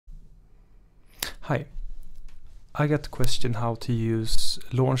Hi, I got a question how to use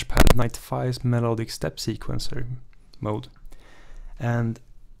Launchpad95's Melodic step sequencer mode, and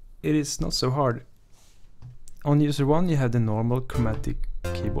it is not so hard. On user 1 you have the normal chromatic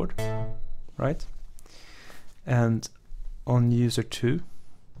keyboard, right? And on user 2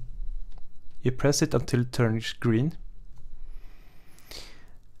 you press it until it turns green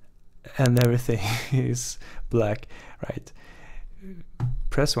and everything is black, right?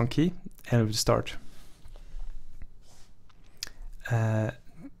 Press one key and it will start.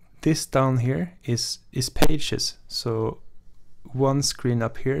 This down here is pages, so one screen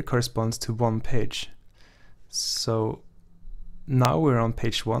up here corresponds to one page. So now we're on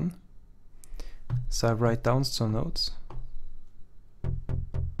page 1, so I write down some notes.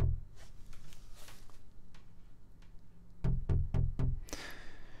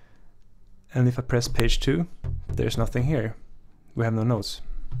 And if I press page 2, there's nothing here. We have no notes.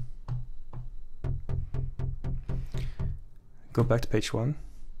 Go back to page 1,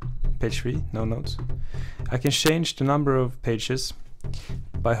 page 3, no notes. I can change the number of pages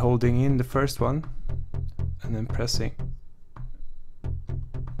by holding in the first one and then pressing.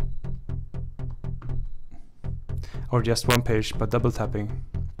 Or just one page by double tapping.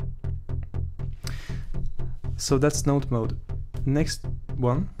 So that's note mode. Next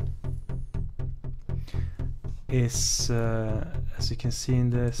one is, as you can see in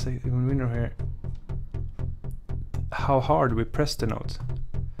the second window here, how hard we press the note.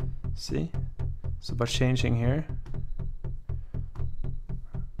 See? So by changing here,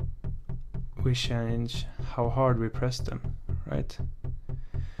 we change how hard we press them, right?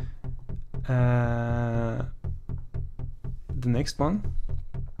 The next one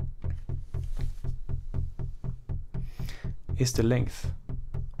is the length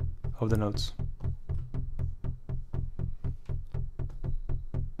of the notes.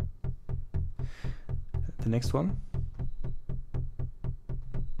 The next one.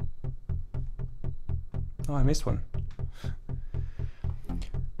 Oh, I missed one.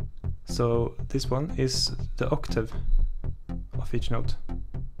 So this one is the octave of each note.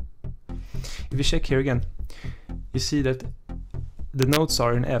 If you check here again, you see that the notes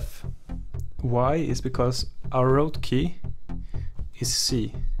are in F. Why? Is because our root key is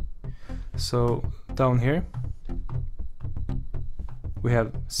C. So down here we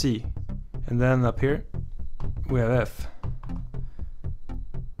have C, and then up here we have F.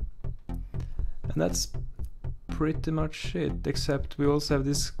 And that's pretty much it, except we also have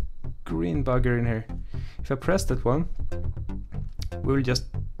this green bugger in here. If I press that one, we'll just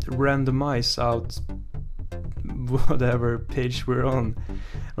randomize out whatever page we're on.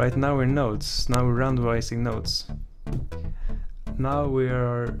 Right now we're notes, now we're randomizing notes. Now we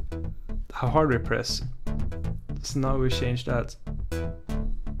are how hard we press, so now we change that.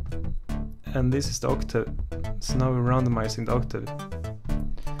 And this is the octave, so now we're randomizing the octave.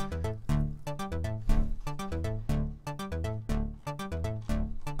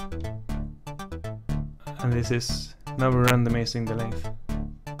 And this is, now we're randomizing the length.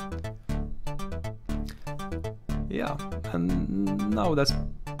 Yeah, and now that's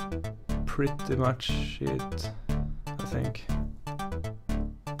pretty much it, I think.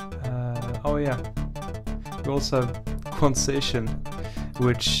 Oh yeah, we also have quantization,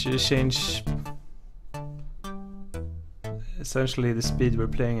 which change essentially the speed we're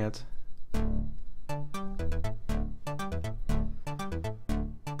playing at.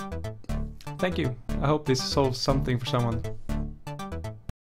 Thank you. I hope this solves something for someone.